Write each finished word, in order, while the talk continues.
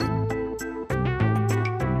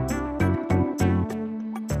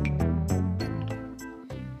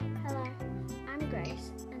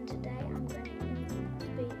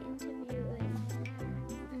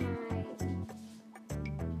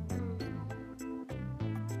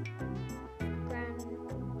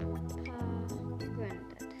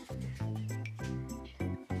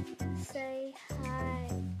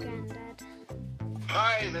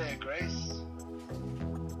Hi there, Grace.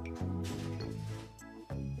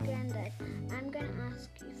 Grandad, I'm going to ask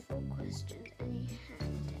you 4 questions and you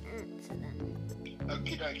have to answer them.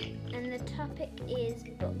 Okie dokie. And the topic is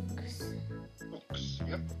books. Books,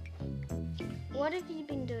 yep. What have you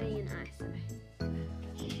been doing in ISO?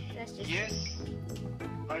 That's just Yes,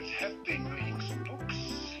 I have been reading some books,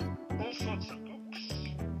 all sorts of books.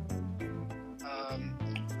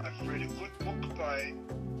 I've read a good book by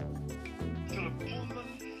Philip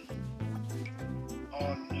Pullman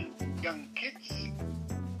on young kids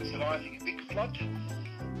surviving a big flood.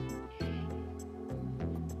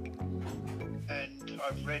 And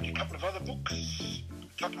I've read a couple of other books,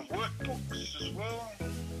 a couple of workbooks as well.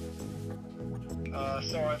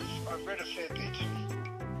 So I've read a fair bit.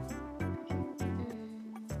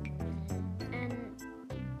 And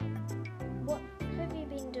what have you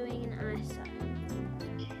been doing in ISO?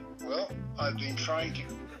 Well, I've been trying to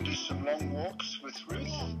do some long walks with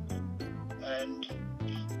Ruth, and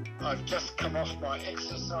I've just come off my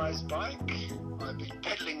exercise bike. I've been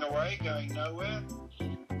pedaling away, going nowhere,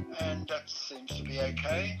 and that seems to be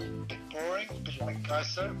okay. A bit boring, a bit like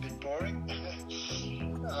ISO, a bit boring.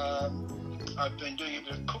 I've been doing a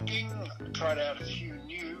bit of cooking, tried out a few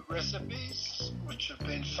new recipes, which have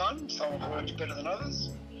been fun. Some have worked better than others.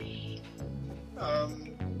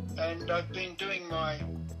 And I've been doing my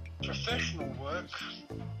professional work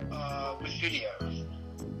with video.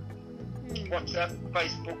 WhatsApp,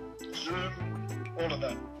 Facebook, Zoom, all of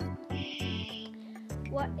that.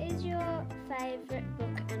 What is your favourite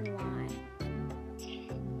book and why?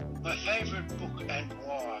 My favourite book and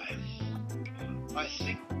why? I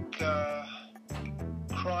think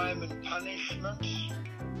Crime and Punishment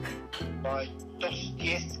by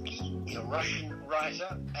Dostoevsky, a Russian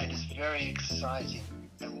writer, and it's very exciting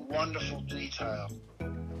and wonderful detail.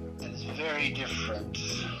 And it's very different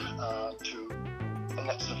to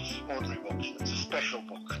lots of ordinary books. It's a special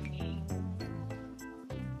book.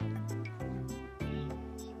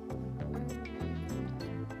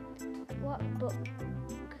 What book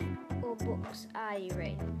or books are you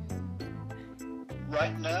reading?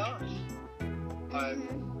 Right now,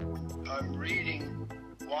 I'm reading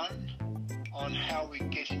one on how we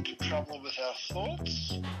get into trouble with our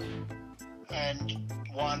thoughts, and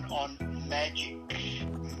one on magic.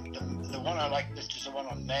 The one I like best is the one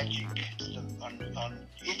on magic. It's on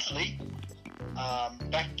Italy,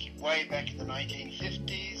 way back in the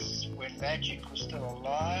 1950s, when magic was still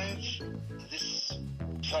alive. This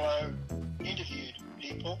fellow interviewed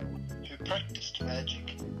people who practiced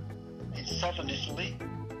magic in southern Italy,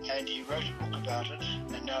 and he wrote a book about it,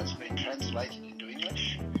 and now it's been translated into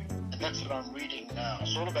English, and that's what I'm reading now.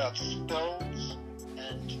 It's all about spells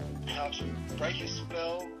and how to break a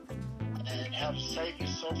spell and how to save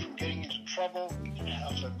yourself from getting into trouble and how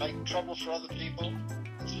to make trouble for other people.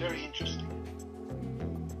 It's very interesting.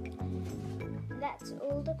 That's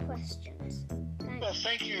all the questions. Thanks. Well,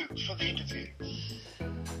 thank you for the interview.